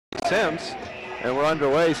Sims, and we're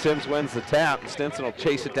underway. Sims wins the tap. Stinson will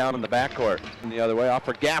chase it down in the backcourt. And the other way off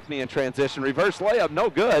for Gaffney in transition. Reverse layup, no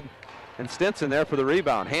good. And Stinson there for the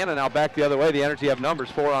rebound. Hannah now back the other way. The Energy have numbers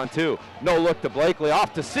 4-on-2. No look to Blakely.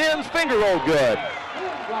 Off to Sims. Finger roll good.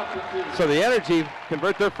 So the Energy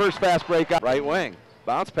convert their first fast break out. Right wing.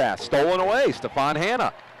 Bounce pass. Stolen away. Stefan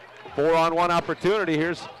Hannah. 4-on-1 opportunity.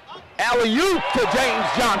 Here's alley-oop to James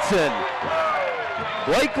Johnson.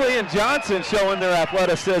 Blakely and Johnson showing their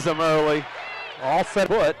athleticism early. All set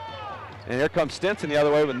foot. And here comes Stinson the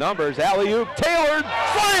other way with numbers. Alley-oop. Taylor.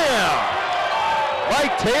 Slam!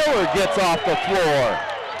 Mike Taylor gets off the floor.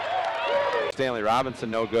 Stanley Robinson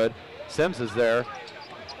no good. Sims is there.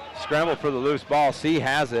 Scramble for the loose ball. C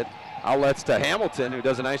has it. Outlets to Hamilton, who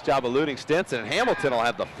does a nice job eluding Stinson. And Hamilton will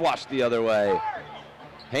have the flush the other way.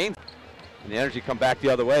 Haynes. And the Energy come back the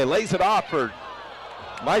other way. Lays it off for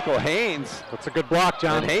Michael Haynes. That's a good block,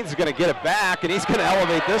 John. And Haynes is going to get it back, and he's going to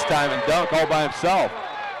elevate this time and dunk all by himself.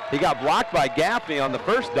 He got blocked by Gaffney on the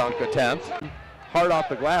first dunk attempt. Hard off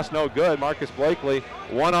the glass, no good. Marcus Blakely,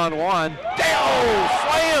 one-on-one.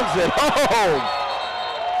 Slams it home.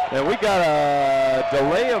 And we got a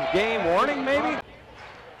delay of game warning, maybe?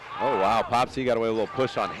 Oh, wow. Popsy got away with a little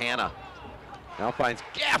push on Hannah. Now finds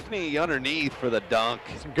Gaffney underneath for the dunk.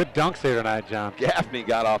 Some good dunks here tonight, John. Gaffney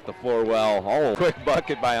got off the floor well. Oh, quick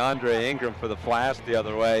bucket by Andre Ingram for the Flash the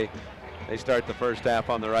other way. They start the first half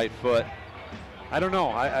on the right foot. I don't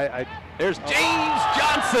know. There's James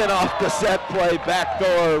Johnson off the set play,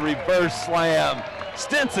 backdoor reverse slam.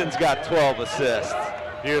 Stinson's got 12 assists.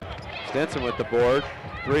 Stinson with the board,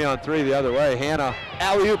 3-on-3 the other way. Hannah,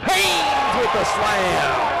 alley-oop, Haynes with the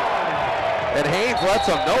slam. And Haynes lets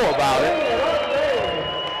them know about it.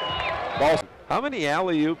 Ball. How many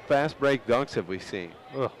alley-oop fast break dunks have we seen?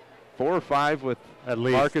 Ugh. 4 or 5 with at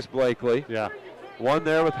least Marcus Blakely. Yeah. 1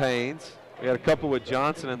 there with Haynes. We got a couple with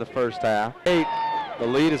Johnson in the first half. 8. The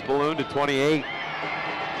lead is ballooned to 28.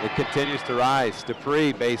 It continues to rise.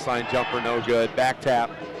 Dupree, baseline jumper, no good. Back tap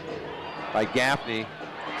by Gaffney.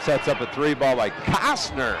 Sets up a 3-ball by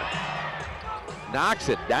Costner. Knocks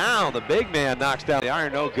it down. The big man knocks down the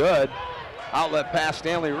iron, no good. Outlet pass,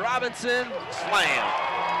 Stanley Robinson. Slam.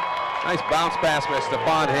 Nice bounce pass by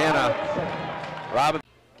Stefan Hannah. Robinson.